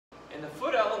In the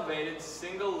foot elevated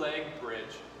single leg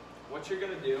bridge, what you're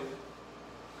going to do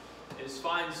is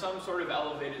find some sort of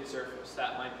elevated surface.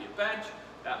 That might be a bench,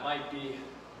 that might be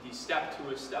the step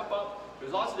to a step up.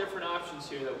 There's lots of different options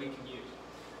here that we can use.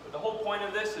 But the whole point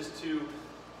of this is to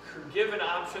give an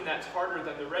option that's harder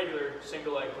than the regular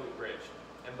single leg glute bridge.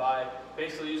 And by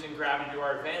basically using gravity to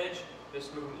our advantage,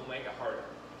 this movement will make it harder.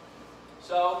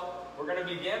 So we're going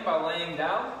to begin by laying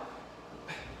down.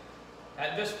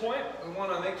 At this point, we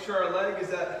want to make sure our leg is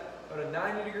at about a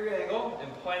 90-degree angle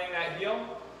and planting that heel,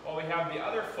 while we have the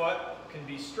other foot can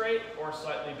be straight or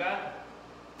slightly bent.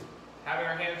 Having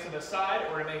our hands to the side,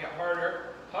 we're going to make it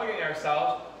harder, hugging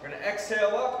ourselves. We're going to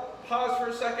exhale up, pause for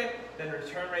a second, then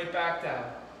return right back down.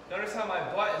 Notice how my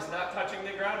butt is not touching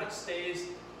the ground, it stays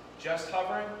just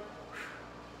hovering.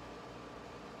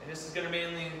 And this is going to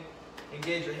mainly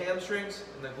engage the hamstrings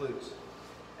and the glutes.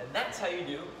 And that's how you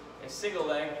do a single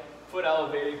leg foot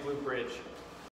elevated glute bridge.